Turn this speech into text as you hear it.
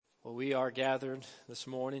Well, we are gathered this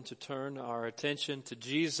morning to turn our attention to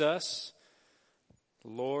Jesus, the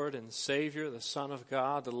Lord and Savior, the Son of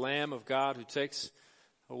God, the Lamb of God who takes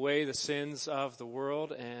away the sins of the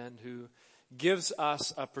world and who gives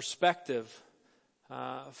us a perspective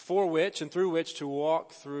for which and through which to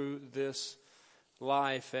walk through this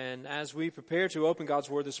life. And as we prepare to open God's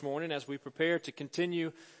Word this morning, as we prepare to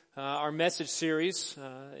continue our message series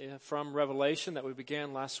from Revelation that we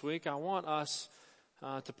began last week, I want us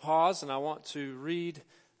to pause, and I want to read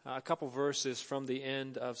a couple verses from the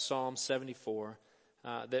end of Psalm 74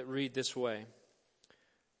 that read this way.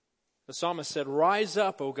 The psalmist said, "Rise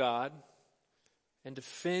up, O God, and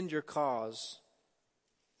defend your cause.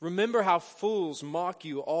 Remember how fools mock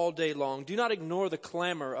you all day long. Do not ignore the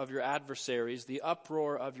clamor of your adversaries, the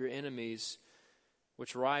uproar of your enemies,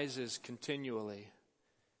 which rises continually."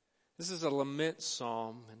 This is a lament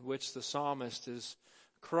psalm in which the psalmist is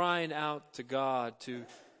crying out to God to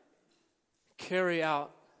carry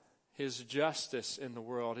out His justice in the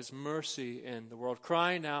world, His mercy in the world,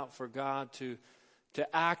 crying out for God to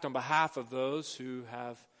act on behalf of those who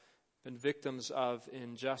have been victims of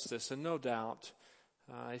injustice. And no doubt,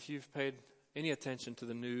 if you've paid any attention to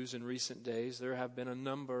the news in recent days, there have been a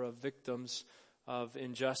number of victims of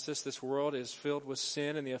injustice. This world is filled with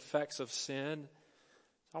sin and the effects of sin.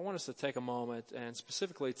 I want us to take a moment and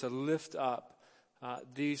specifically to lift up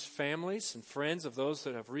these families and friends of those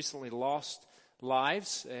that have recently lost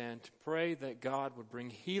lives, and to pray that God would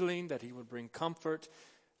bring healing, that He would bring comfort,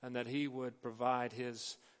 and that He would provide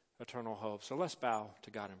His eternal hope. So let's bow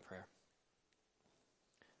to God in prayer.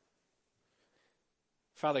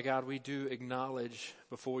 Father God, we do acknowledge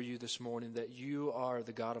before you this morning that you are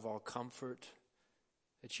the God of all comfort,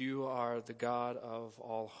 that you are the God of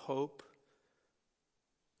all hope.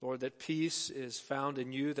 Lord, that peace is found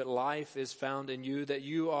in you, that life is found in you, that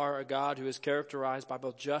you are a God who is characterized by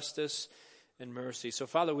both justice and mercy. So,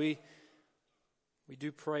 Father, we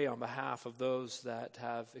do pray on behalf of those that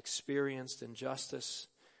have experienced injustice,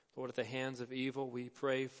 Lord, at the hands of evil. We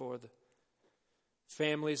pray for the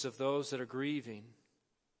families of those that are grieving.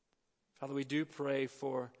 Father, we do pray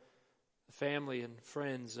for the family and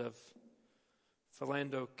friends of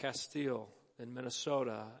Philando Castile in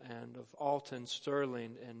Minnesota, and of Alton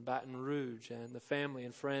Sterling in Baton Rouge, and the family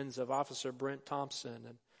and friends of Officer Brent Thompson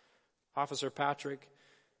and Officer Patrick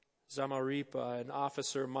Zamaripa and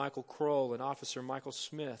Officer Michael Kroll and Officer Michael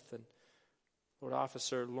Smith and Lord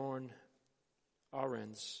Officer Lorne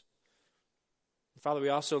Ahrens. Father, we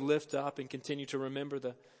also lift up and continue to remember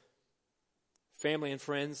the family and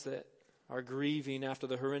friends that are grieving after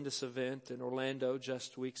the horrendous event in Orlando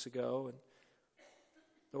just weeks ago. And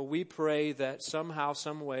Lord, we pray that somehow,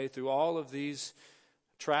 some way, through all of these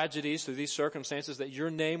tragedies, through these circumstances, that your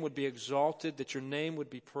name would be exalted, that your name would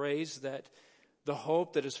be praised, that the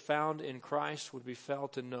hope that is found in Christ would be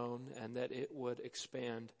felt and known, and that it would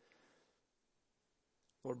expand.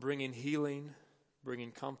 Lord, bringing healing,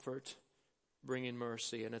 bringing comfort, bringing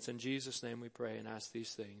mercy. And it's in Jesus' name we pray and ask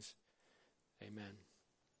these things. Amen.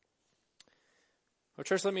 Well,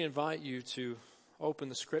 church, let me invite you to open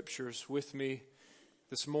the Scriptures with me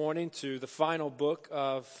this morning to the final book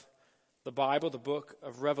of the Bible, the book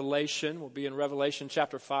of Revelation. We'll be in Revelation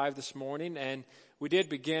chapter 5 this morning, and we did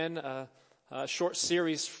begin a short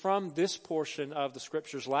series from this portion of the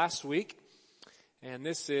Scriptures last week, and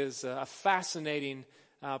this is a fascinating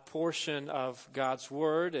portion of God's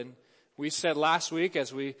Word. And we said last week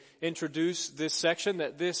as we introduced this section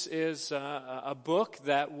that this is a book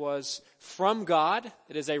that was from God.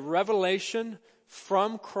 It is a revelation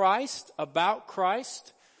from Christ, about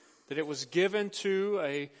Christ, that it was given to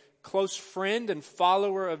a close friend and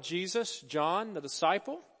follower of Jesus, John, the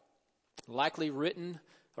disciple, likely written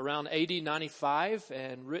around AD 95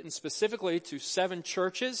 and written specifically to 7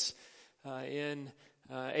 churches in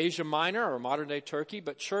Asia Minor or modern-day Turkey,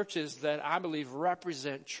 but churches that I believe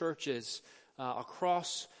represent churches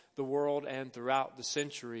across the world and throughout the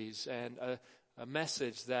centuries, and a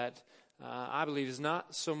message that I believe is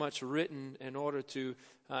not so much written in order to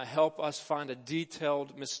help us find a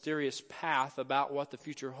detailed, mysterious path about what the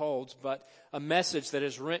future holds, but a message that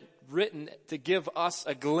is written to give us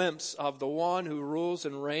a glimpse of the one who rules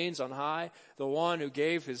and reigns on high, the one who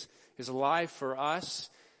gave his life for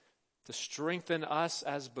us, to strengthen us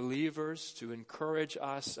as believers, to encourage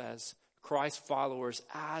us as Christ followers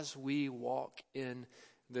as we walk in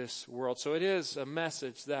this world. So it is a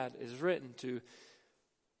message that is written to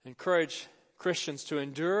encourage Christians to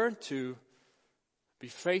endure, to be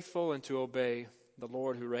faithful, and to obey the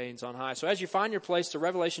Lord who reigns on high. So as you find your place to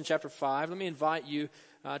Revelation chapter 5, let me invite you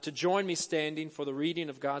to join me standing for the reading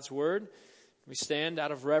of God's Word. We stand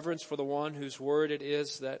out of reverence for the one whose word it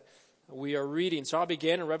is that we are reading. So I'll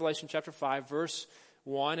begin in Revelation chapter 5, verse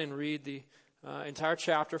 1, and read the entire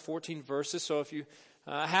chapter, 14 verses. So if you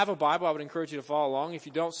have a Bible, I would encourage you to follow along. If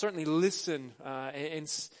you don't, certainly listen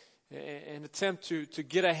and attempt to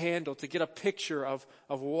get a handle, to get a picture of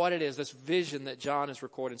what it is, this vision that John is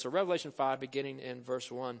recording. So Revelation 5, beginning in verse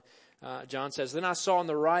 1, John says, "Then I saw on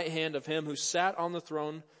the right hand of him who sat on the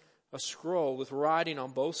throne a scroll with writing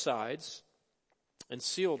on both sides and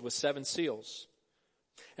sealed with 7 seals.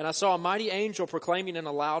 And I saw a mighty angel proclaiming in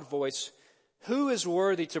a loud voice, 'Who is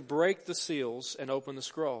worthy to break the seals and open the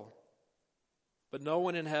scroll?' But no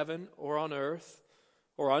one in heaven or on earth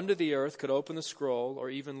or under the earth could open the scroll or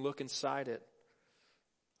even look inside it.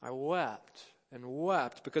 I wept and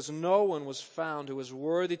wept because no one was found who was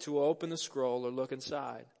worthy to open the scroll or look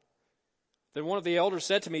inside. Then one of the elders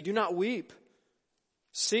said to me, 'Do not weep.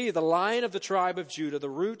 See, the Lion of the tribe of Judah, the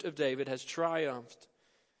Root of David, has triumphed.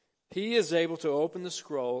 He is able to open the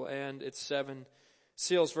scroll and its 7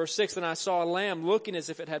 seals.'" Verse 6, "Then I saw a lamb looking as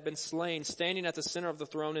if it had been slain, standing at the center of the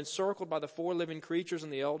throne, encircled by the 4 living creatures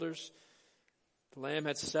and the elders. The lamb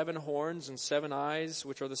had 7 horns and 7 eyes,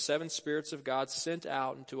 which are the 7 spirits of God sent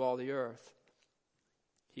out into all the earth.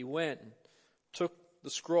 He went and took the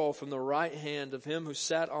scroll from the right hand of him who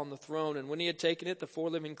sat on the throne. And when he had taken it, the 4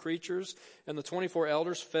 living creatures and the 24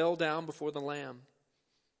 elders fell down before the Lamb.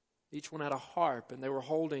 Each one had a harp, and they were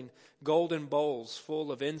holding golden bowls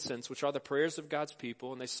full of incense, which are the prayers of God's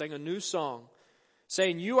people. And they sang a new song,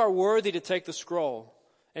 saying, 'You are worthy to take the scroll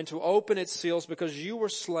and to open its seals, because you were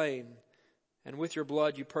slain. And with your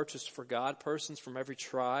blood you purchased for God persons from every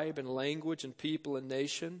tribe and language and people and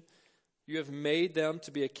nation. You have made them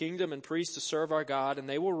to be a kingdom and priests to serve our God, and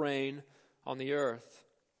they will reign on the earth.'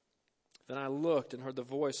 Then I looked and heard the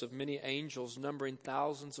voice of many angels, numbering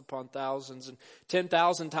thousands upon thousands and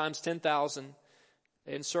 10,000 times 10,000.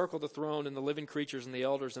 They encircled the throne and the living creatures and the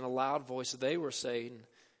elders. In a loud voice they were saying,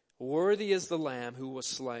 'Worthy is the Lamb who was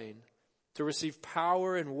slain to receive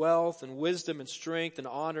power and wealth and wisdom and strength and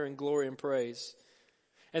honor and glory and praise.'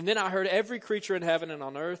 And then I heard every creature in heaven and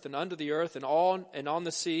on earth and under the earth and on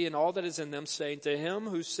the sea and all that is in them, saying, 'To him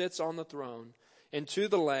who sits on the throne and to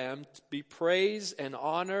the Lamb be praise and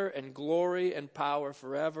honor and glory and power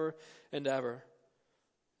forever and ever.'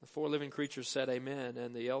 The 4 living creatures said, 'Amen,'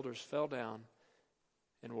 and the elders fell down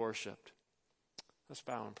and worshiped." Let's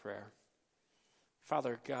bow in prayer.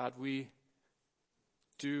 Father God, we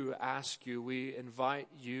do ask you, we invite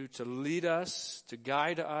you to lead us, to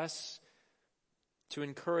guide us, to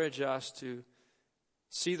encourage us to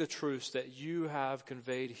see the truths that you have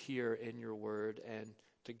conveyed here in your word, and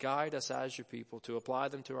to guide us as your people, to apply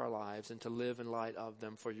them to our lives and to live in light of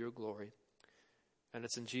them for your glory. And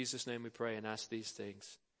it's in Jesus' name we pray and ask these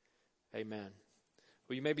things. Amen.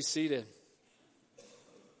 Well, you may be seated.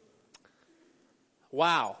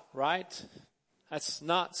 Wow, right? That's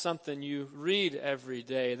not something you read every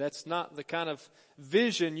day. That's not the kind of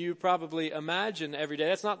vision you probably imagine every day.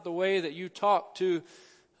 That's not the way that you talk to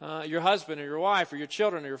your husband or your wife or your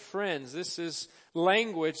children or your friends. This is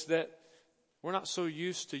language that we're not so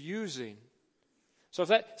used to using. So if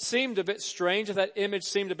that seemed a bit strange, if that image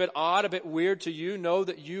seemed a bit odd, a bit weird to you, know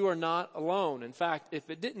that you are not alone. In fact, if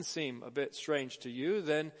it didn't seem a bit strange to you,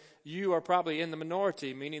 then you are probably in the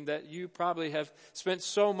minority, meaning that you probably have spent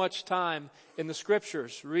so much time in the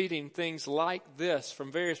scriptures reading things like this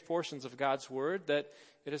from various portions of God's word that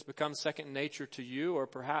it has become second nature to you, or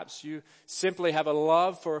perhaps you simply have a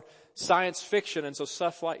love for science fiction, and so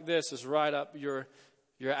stuff like this is right up your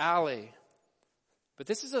alley. But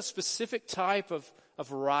this is a specific type of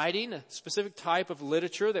writing, a specific type of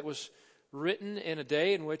literature that was written in a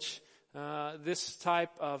day in which this type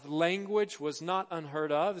of language was not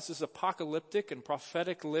unheard of. This is apocalyptic and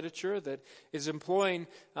prophetic literature that is employing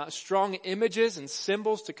strong images and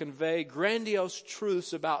symbols to convey grandiose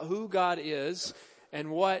truths about who God is and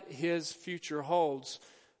what his future holds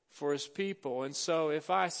for his people. And so if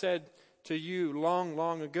I said to you long,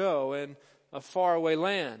 long ago in a faraway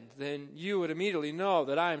land, then you would immediately know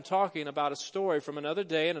that I am talking about a story from another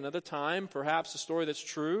day and another time, perhaps a story that's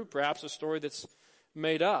true, perhaps a story that's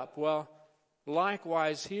made up. Well,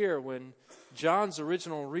 likewise here, when John's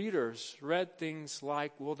original readers read things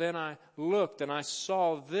like, "Well, then I looked and I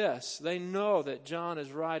saw this," they know that John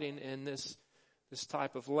is writing in this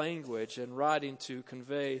type of language and writing to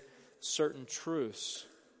convey certain truths.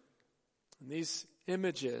 And these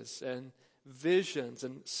images and visions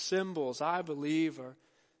and symbols, I believe, are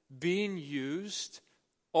being used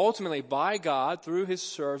ultimately by God through his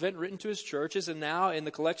servant, written to his churches, and now in the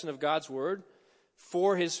collection of God's word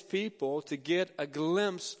for his people to get a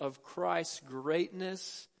glimpse of Christ's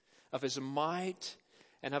greatness, of his might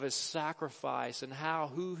and of his sacrifice, and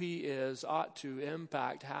how who he is ought to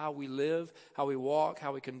impact how we live, how we walk,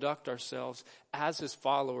 how we conduct ourselves as his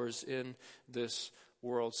followers in this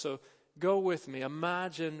world. So go with me,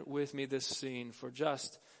 imagine with me this scene for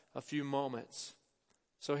just a few moments.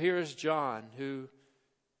 So here is John, who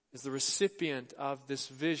is the recipient of this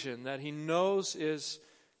vision that he knows is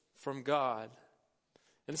from God.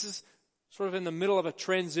 And this is sort of in the middle of a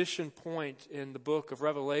transition point in the book of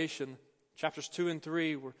Revelation. Chapters 2 and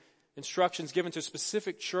 3 were instructions given to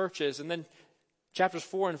specific churches. And then chapters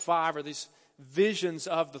 4 and 5 are these visions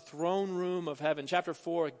of the throne room of heaven. Chapter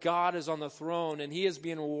 4, God is on the throne and he is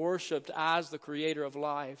being worshipped as the creator of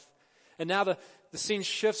life. And now the scene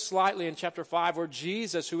shifts slightly in chapter 5, where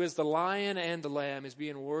Jesus, who is the Lion and the Lamb, is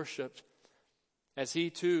being worshipped as he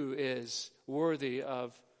too is worthy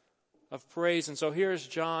of praise. And so here's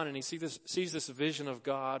John, and he sees this vision of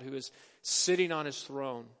God who is sitting on his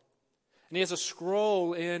throne. And he has a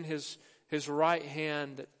scroll in his right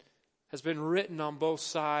hand that has been written on both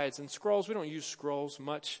sides. And scrolls, we don't use scrolls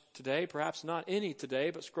much today, perhaps not any today,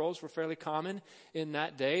 but scrolls were fairly common in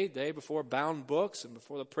that day before bound books and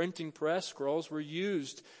before the printing press. Scrolls were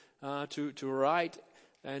used to write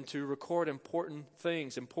and to record important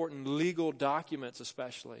things, important legal documents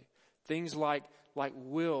especially. Things like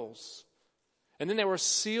wills. And then they were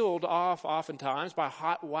sealed off oftentimes by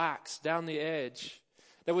hot wax down the edge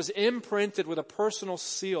that was imprinted with a personal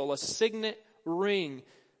seal, a signet ring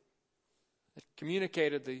that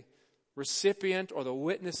communicated the recipient or the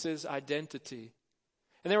witness's identity.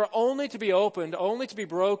 And they were only to be opened, only to be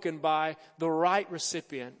broken by the right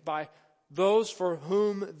recipient, by those for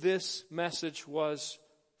whom this message was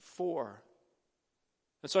for.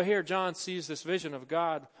 And so here John sees this vision of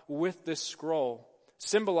God with this scroll,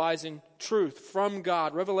 symbolizing truth from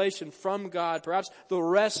God, revelation from God, perhaps the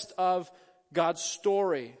rest of God's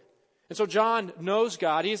story. And so John knows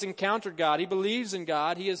God. He has encountered God. He believes in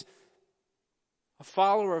God. He is a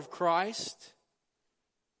follower of Christ.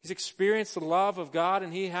 He's experienced the love of God,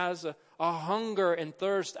 and he has a hunger and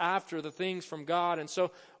thirst after the things from God. And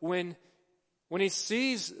so when he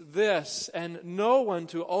sees this and no one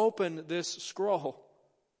to open this scroll,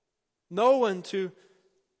 no one to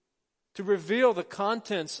reveal the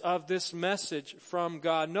contents of this message from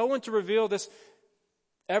God, no one to reveal this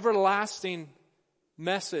everlasting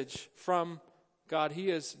message from God, he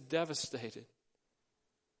is devastated.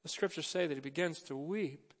 The scriptures say that he begins to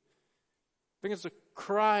weep, begins to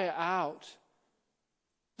cry out.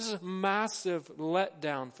 This is a massive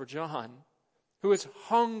letdown for John, who is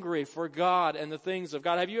hungry for God and the things of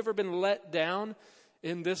God. Have you ever been let down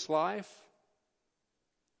in this life?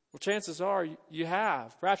 Well, chances are you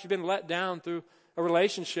have. Perhaps you've been let down through a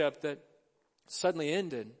relationship that suddenly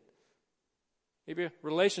ended. Maybe a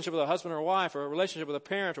relationship with a husband or a wife, or a relationship with a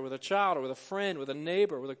parent, or with a child, or with a friend, with a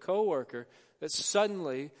neighbor, with a coworker, that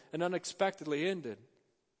suddenly and unexpectedly ended.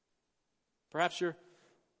 Perhaps you're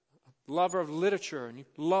a lover of literature and you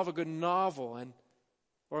love a good novel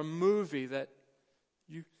or a movie that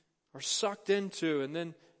you are sucked into, and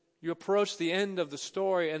then you approach the end of the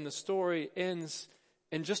story and the story ends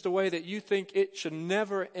in just a way that you think it should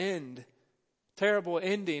never end. Terrible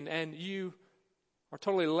ending, and you are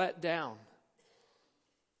totally let down.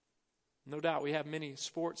 No doubt we have many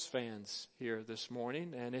sports fans here this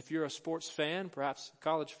morning. And if you're a sports fan, perhaps a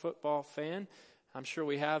college football fan, I'm sure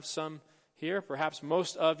we have some here. Perhaps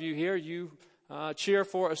most of you here, you cheer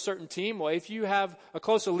for a certain team. Well, if you have a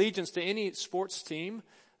close allegiance to any sports team,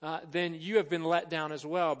 then you have been let down as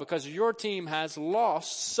well, because your team has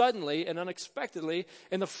lost suddenly and unexpectedly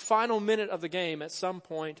in the final minute of the game at some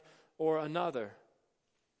point or another.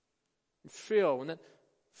 You feel when that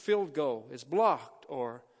field goal is blocked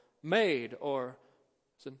or made, or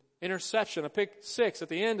it's an interception, a pick six at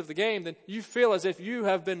the end of the game, then you feel as if you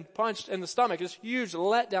have been punched in the stomach. It's a huge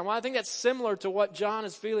letdown. Well, I think that's similar to what John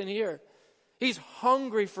is feeling here. He's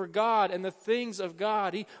hungry for God and the things of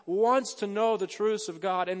God. He wants to know the truths of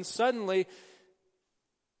God, and suddenly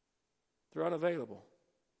they're unavailable.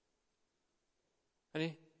 And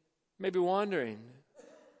he may be wondering,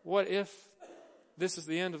 what if this is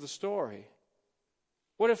the end of the story?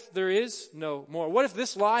 What if there is no more? What if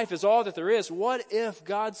this life is all that there is? What if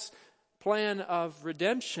God's plan of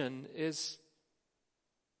redemption is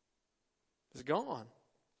gone?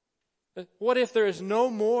 What if there is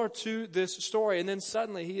no more to this story? And then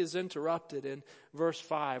suddenly he is interrupted in verse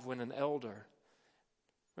 5 when an elder.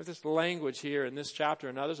 There's this language here in this chapter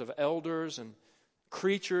and others of elders and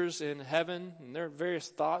creatures in heaven. And there are various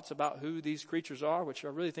thoughts about who these creatures are, which I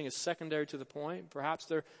really think is secondary to the point. Perhaps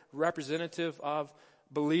they're representative of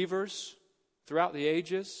believers throughout the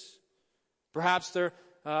ages. Perhaps they're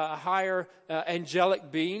higher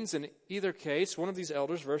angelic beings. In either case, one of these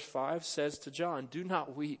elders, verse 5, says to John, "Do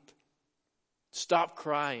not weep. Stop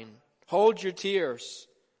crying. Hold your tears.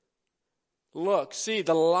 Look, see,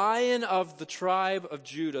 the Lion of the tribe of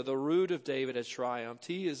Judah, the Root of David, has triumphed.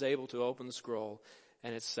 He is able to open the scroll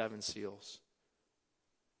and its 7 seals."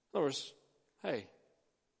 In other words, hey,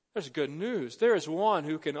 there's good news. There is one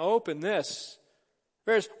who can open this.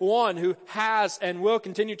 There's one who has and will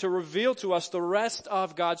continue to reveal to us the rest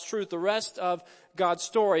of God's truth, the rest of God's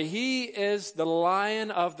story. He is the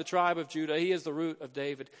Lion of the tribe of Judah. He is the Root of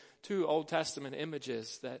David. 2 Old Testament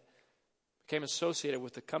images that became associated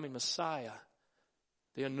with the coming Messiah,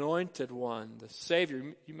 the Anointed One, the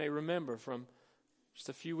Savior. You may remember from just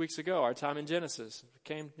a few weeks ago, our time in Genesis. We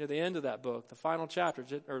came near the end of that book, the final chapter,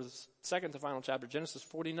 or the second to final chapter, Genesis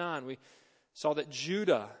 49. We saw that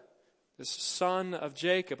Judah, this son of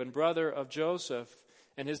Jacob and brother of Joseph,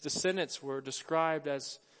 and his descendants were described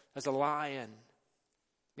as a lion,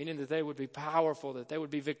 meaning that they would be powerful, that they would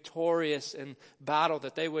be victorious in battle,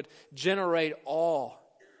 that they would generate awe.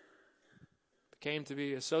 Came to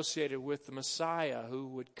be associated with the Messiah who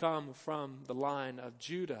would come from the line of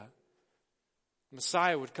Judah. The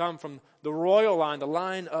Messiah would come from the royal line, the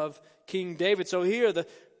line of King David. So here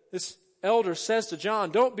this elder says to John,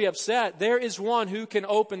 don't be upset. There is one who can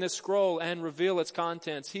open this scroll and reveal its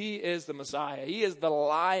contents. He is the Messiah. He is the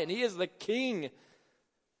Lion. He is the King.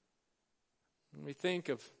 When we think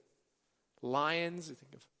of lions, we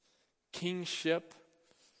think of kingship.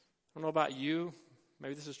 I don't know about you.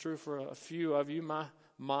 Maybe this is true for a few of you. My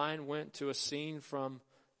mind went to a scene from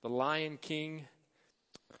The Lion King.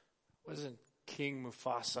 Wasn't King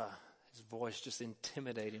Mufasa? His voice just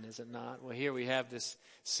intimidating, is it not? Well, here we have this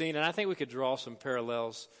scene, and I think we could draw some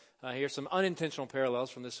parallels here, some unintentional parallels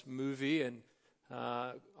from this movie and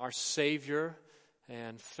our Savior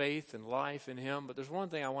and faith and life in Him. But there's one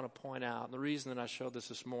thing I want to point out, and the reason that I showed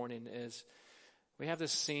this morning is we have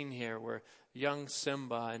this scene here where young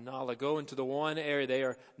Simba and Nala go into the one area they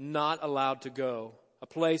are not allowed to go, a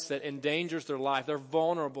place that endangers their life. They're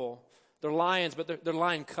vulnerable. They're lions, but they're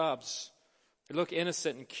lion cubs. They look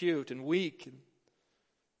innocent and cute and weak. In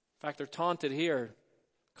fact, they're taunted here,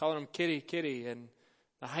 calling them kitty, kitty. And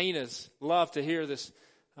the hyenas love to hear this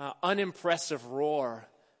unimpressive roar.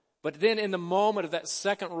 But then in the moment of that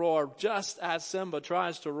second roar, just as Simba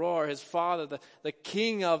tries to roar, his father, the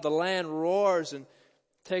king of the land, roars and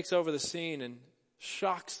takes over the scene and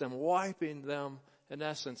shocks them, wiping them, in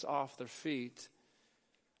essence, off their feet.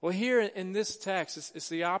 Well, here in this text, it's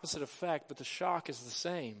the opposite effect, but the shock is the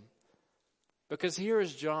same. Because here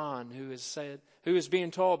is John who is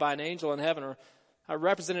being told by an angel in heaven, or a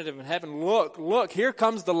representative in heaven, look, here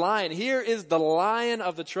comes the Lion. Here is the Lion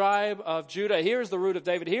of the tribe of Judah. Here is the Root of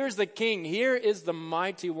David. Here is the King. Here is the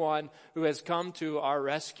Mighty One who has come to our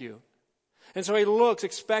rescue. And so he looks,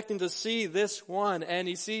 expecting to see this one, and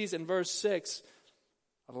he sees in verse 6,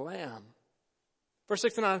 a lamb. Verse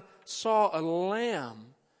 6, and I saw a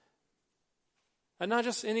lamb. And not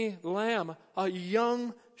just any lamb, a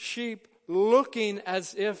young sheep looking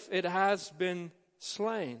as if it has been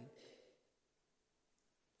slain.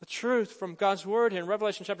 The truth from God's word here in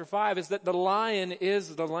Revelation chapter 5 is that the lion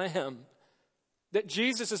is the lamb. That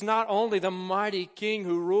Jesus is not only the mighty King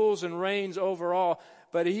who rules and reigns over all,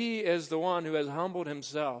 but He is the one who has humbled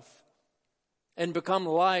Himself and become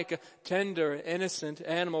like a tender, innocent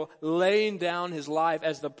animal, laying down His life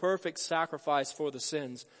as the perfect sacrifice for the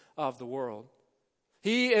sins of the world.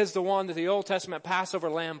 He is the one that the Old Testament Passover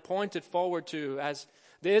lamb pointed forward to as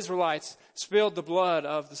the Israelites spilled the blood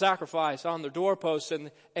of the sacrifice on their doorposts, and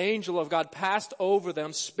the angel of God passed over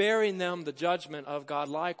them, sparing them the judgment of God.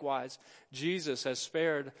 Likewise, Jesus has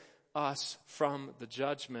spared us from the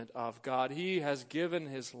judgment of God. He has given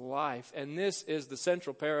His life, and this is the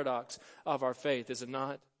central paradox of our faith, is it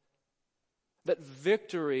not? That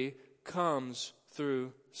victory comes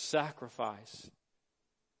through sacrifice.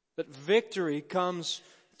 That victory comes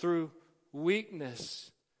through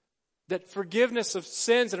weakness. That forgiveness of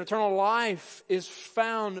sins and eternal life is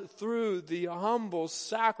found through the humble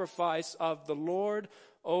sacrifice of the Lord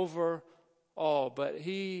over all. But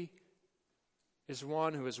He is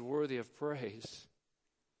one who is worthy of praise.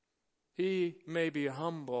 He may be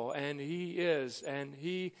humble, and He is, and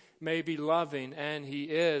He may be loving, and He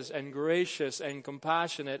is, and gracious, and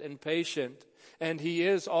compassionate, and patient. And He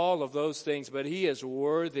is all of those things, but He is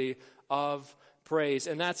worthy of praise.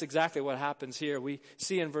 And that's exactly what happens here. We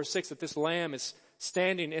see in verse 6 that this lamb is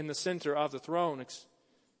standing in the center of the throne,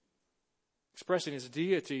 expressing His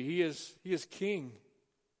deity. He is king.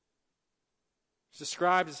 He's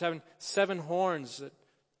described as having 7 horns that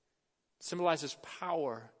symbolizes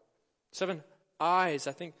power, 7 eyes,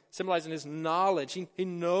 I think symbolizing his knowledge. He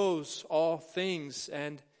knows all things.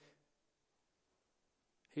 And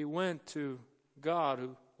he went to God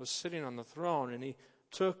who was sitting on the throne, and he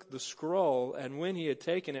took the scroll, and when he had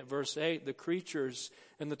taken it, verse 8, the creatures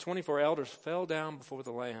and the 24 elders fell down before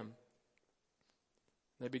the Lamb.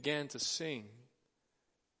 They began to sing.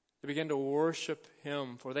 They began to worship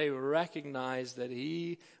him, for they recognized that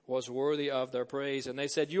he was worthy of their praise. And they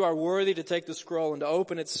said, "You are worthy to take the scroll and to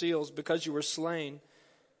open its seals, because you were slain.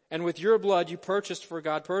 And with your blood you purchased for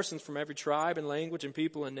God persons from every tribe and language and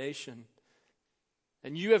people and nation.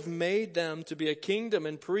 And you have made them to be a kingdom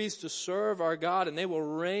and priests to serve our God, and they will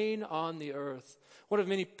reign on the earth." One of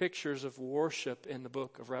many pictures of worship in the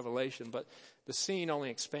book of Revelation, but the scene only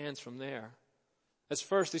expands from there. As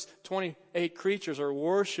first, these 28 creatures are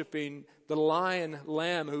worshiping the lion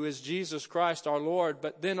lamb who is Jesus Christ our Lord.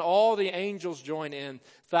 But then all the angels join in.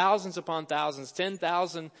 Thousands upon thousands.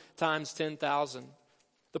 10,000 times 10,000.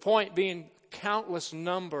 The point being countless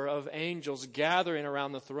number of angels gathering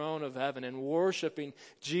around the throne of heaven and worshiping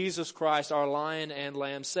Jesus Christ our lion and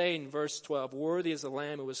lamb. Saying, verse 12, "Worthy is the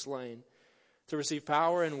lamb who was slain to receive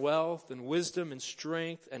power and wealth and wisdom and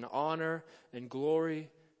strength and honor and glory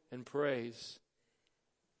and praise."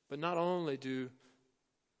 But not only do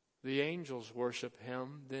the angels worship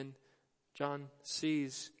him, then John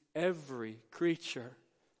sees every creature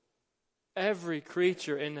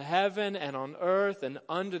in heaven and on earth and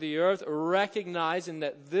under the earth, recognizing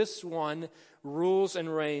that this one rules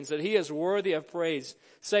and reigns, that he is worthy of praise,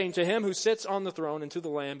 saying, "To him who sits on the throne and to the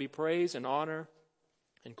Lamb be praise and honor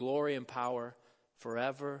and glory and power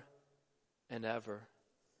forever and ever."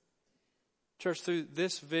 Church, through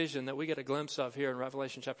this vision that we get a glimpse of here in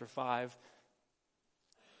Revelation chapter 5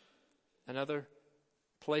 and other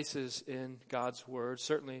places in God's Word,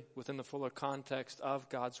 certainly within the fuller context of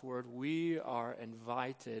God's Word, we are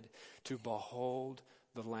invited to behold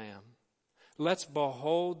the Lamb. Let's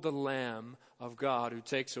behold the Lamb of God who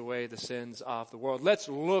takes away the sins of the world. Let's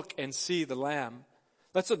look and see the Lamb.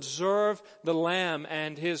 Let's observe the Lamb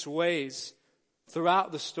and his ways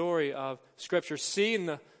throughout the story of Scripture, seeing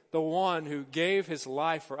the one who gave his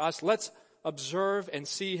life for us. Let's observe and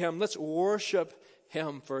see him. Let's worship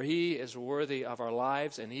him, for he is worthy of our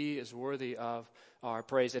lives and he is worthy of our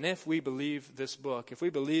praise. And if we believe this book, if we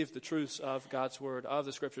believe the truths of God's Word, of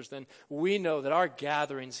the Scriptures, then we know that our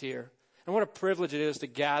gatherings here, and what a privilege it is to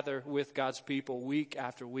gather with God's people week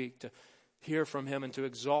after week, to hear from him and to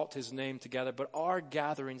exalt his name together. But our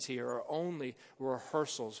gatherings here are only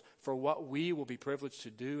rehearsals for what we will be privileged to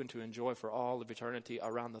do and to enjoy for all of eternity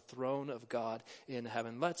around the throne of God in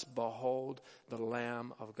heaven. Let's behold the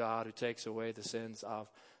Lamb of God who takes away the sins of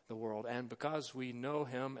the world. And because we know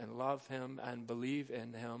him and love him and believe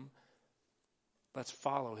in him, let's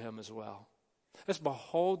follow him as well. Let's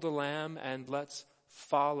behold the Lamb and let's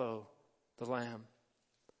follow the Lamb.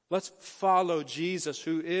 Let's follow Jesus,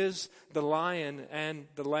 who is the lion and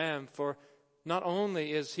the lamb, for not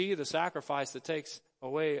only is he the sacrifice that takes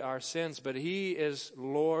away our sins, but he is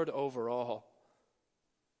Lord over all.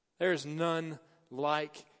 There is none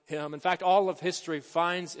like him. In fact, all of history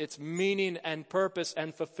finds its meaning and purpose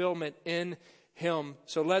and fulfillment in him.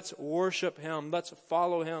 So let's worship him. Let's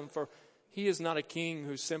follow him, for he is not a king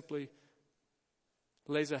who simply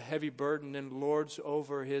lays a heavy burden and lords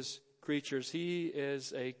over his creatures. He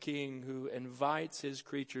is a king who invites his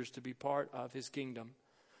creatures to be part of his kingdom,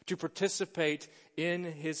 to participate in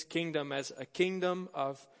his kingdom as a kingdom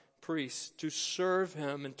of priests, to serve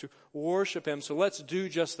him and to worship him. So let's do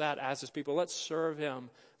just that as his people. Let's serve him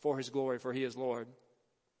for his glory, for he is Lord.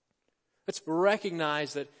 Let's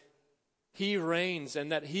recognize that he reigns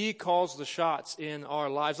and that he calls the shots in our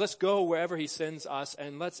lives. Let's go wherever he sends us,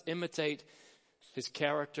 and let's imitate his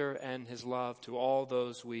character and his love to all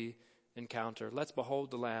those we encounter. Let's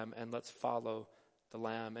behold the Lamb and let's follow the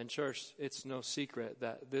Lamb. And church, it's no secret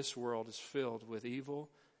that this world is filled with evil,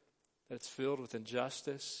 that it's filled with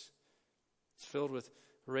injustice, it's filled with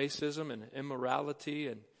racism and immorality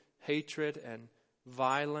and hatred and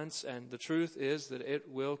violence. And the truth is that it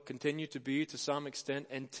will continue to be to some extent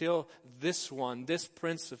until this one, this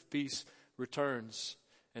Prince of Peace, returns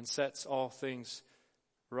and sets all things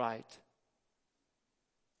right.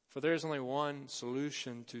 For there is only one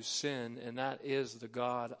solution to sin, and that is the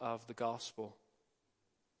God of the gospel.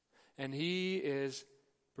 And he is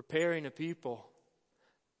preparing a people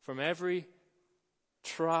from every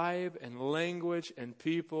tribe and language and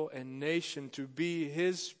people and nation to be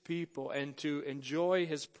his people and to enjoy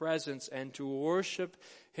his presence and to worship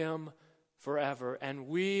him forever. And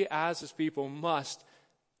we as his people must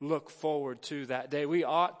look forward to that day. We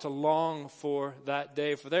ought to long for that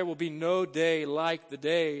day, for there will be no day like the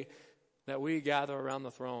day that we gather around the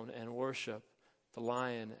throne and worship the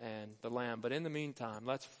Lion and the Lamb. But in the meantime,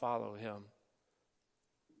 let's follow him.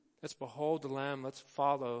 Let's behold the Lamb. Let's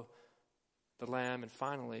follow the Lamb. And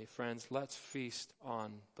finally, friends, let's feast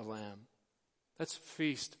on the Lamb. Let's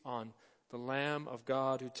feast on the Lamb of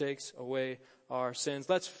God who takes away our sins.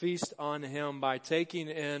 Let's feast on him by taking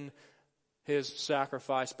in his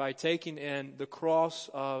sacrifice, by taking in the cross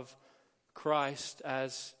of Christ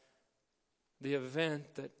as the event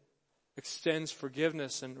that extends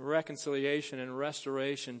forgiveness and reconciliation and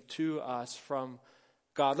restoration to us from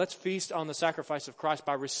God. Let's feast on the sacrifice of Christ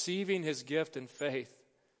by receiving his gift in faith,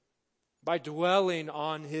 by dwelling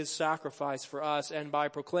on his sacrifice for us, and by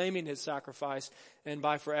proclaiming his sacrifice, and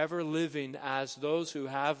by forever living as those who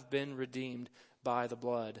have been redeemed by the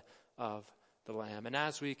blood of the Lamb. And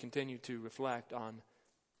as we continue to reflect on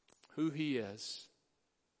who he is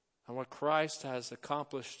and what Christ has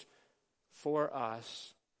accomplished for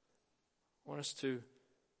us, I want us to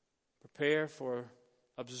prepare for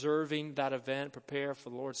observing that event, prepare for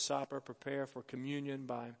the Lord's Supper, prepare for communion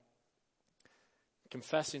by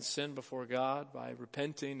confessing sin before God, by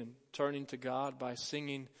repenting and turning to God, by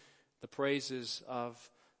singing the praises of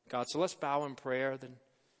God. So let's bow in prayer, then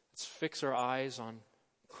let's fix our eyes on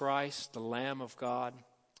Christ, the Lamb of God,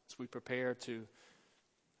 as we prepare to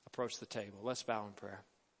approach the table. Let's bow in prayer.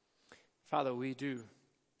 Father, we do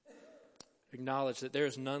acknowledge that there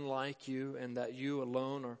is none like you, and that you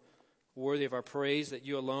alone are worthy of our praise, that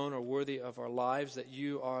you alone are worthy of our lives, that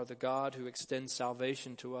you are the God who extends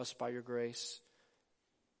salvation to us by your grace.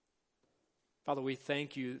 Father, we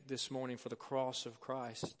thank you this morning for the cross of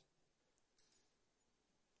Christ,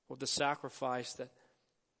 for the sacrifice that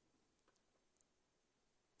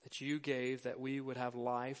you gave, that we would have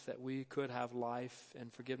life, that we could have life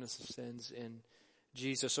and forgiveness of sins in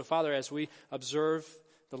Jesus. So, Father, as we observe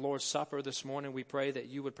the Lord's Supper this morning, we pray that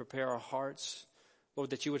you would prepare our hearts,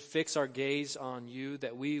 Lord, that you would fix our gaze on you,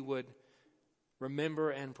 that we would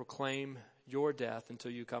remember and proclaim your death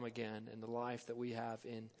until you come again, and the life that we have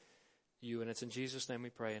in you. And it's in Jesus' name we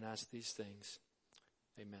pray and ask these things.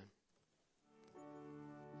 Amen.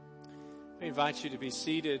 I invite you to be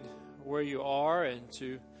seated where you are and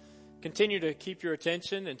to continue to keep your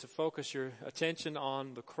attention and to focus your attention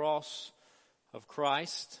on the cross of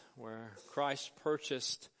Christ, where Christ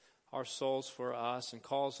purchased our souls for us and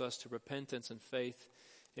calls us to repentance and faith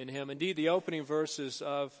in him. Indeed, the opening verses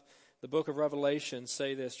of the book of Revelation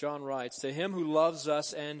say this. John writes, "To him who loves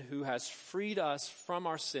us and who has freed us from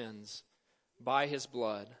our sins by his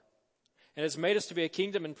blood, and has made us to be a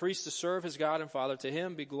kingdom and priests to serve his God and Father, to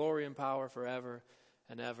him be glory and power forever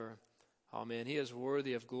and ever. Amen." He is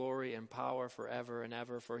worthy of glory and power forever and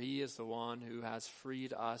ever, for he is the one who has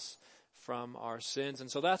freed us from our sins.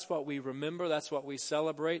 And so that's what we remember, that's what we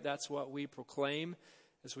celebrate, that's what we proclaim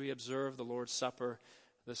as we observe the Lord's Supper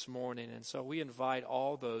this morning. And so we invite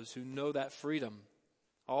all those who know that freedom,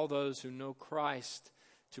 all those who know Christ,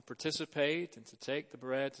 to participate and to take the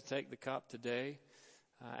bread, to take the cup today,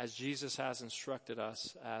 as Jesus has instructed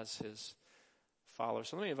us as his followers.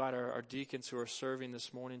 So let me invite our deacons who are serving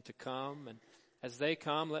this morning to come. And as they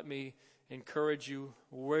come, let me encourage you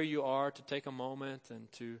where you are to take a moment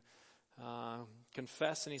and to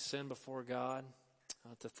confess any sin before God,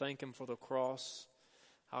 to thank him for the cross.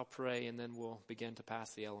 I'll pray, and then we'll begin to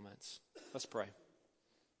pass the elements. Let's pray.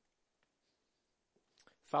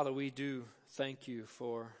 Father, we do thank you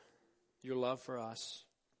for your love for us.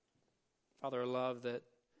 Father, a love that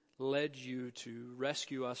led you to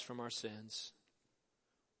rescue us from our sins.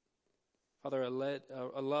 Father, a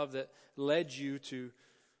love that led you to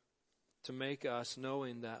make us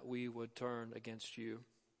knowing that we would turn against you.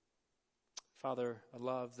 Father, a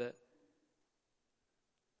love that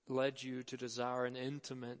led you to desire an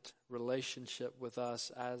intimate relationship with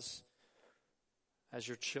us as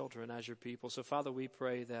your children, as your people. So, Father, we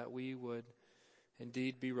pray that we would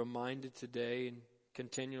indeed be reminded today and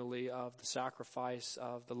continually of the sacrifice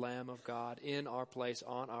of the Lamb of God in our place,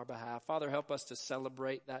 on our behalf. Father, help us to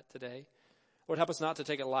celebrate that today. Lord, help us not to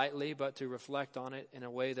take it lightly, but to reflect on it in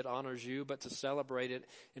a way that honors you, but to celebrate it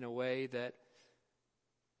in a way that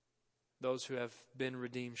those who have been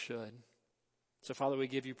redeemed should. So, Father, we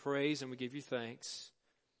give you praise and we give you thanks.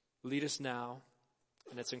 Lead us now,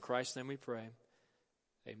 and it's in Christ's name we pray.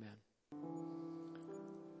 Amen.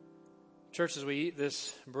 Church, as we eat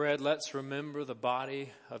this bread, let's remember the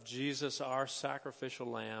body of Jesus, our sacrificial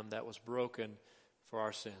lamb that was broken for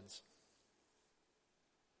our sins.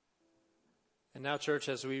 And now, church,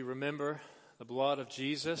 as we remember the blood of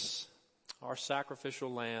Jesus, our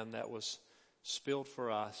sacrificial lamb that was spilled for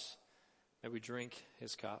us, may we drink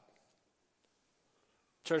his cup.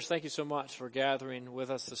 Church, thank you so much for gathering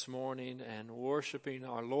with us this morning and worshiping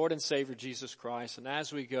our Lord and Savior Jesus Christ. And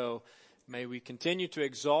as we go, may we continue to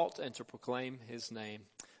exalt and to proclaim his name.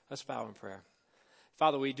 Let's bow in prayer.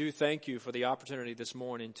 Father, we do thank you for the opportunity this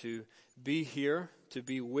morning to be here, to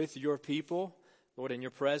be with your people, Lord, in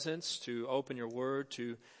your presence, to open your word,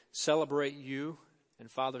 to celebrate you,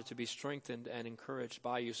 and Father, to be strengthened and encouraged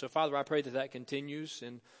by you. So Father, I pray that that continues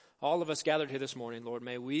in all of us gathered here this morning. Lord,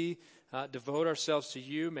 may we devote ourselves to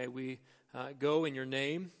you. May we go in your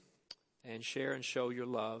name and share and show your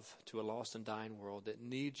love to a lost and dying world that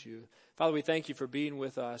needs you. Father, we thank you for being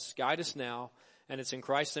with us. Guide us now, and it's in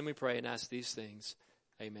Christ's name we pray and ask these things.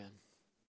 Amen.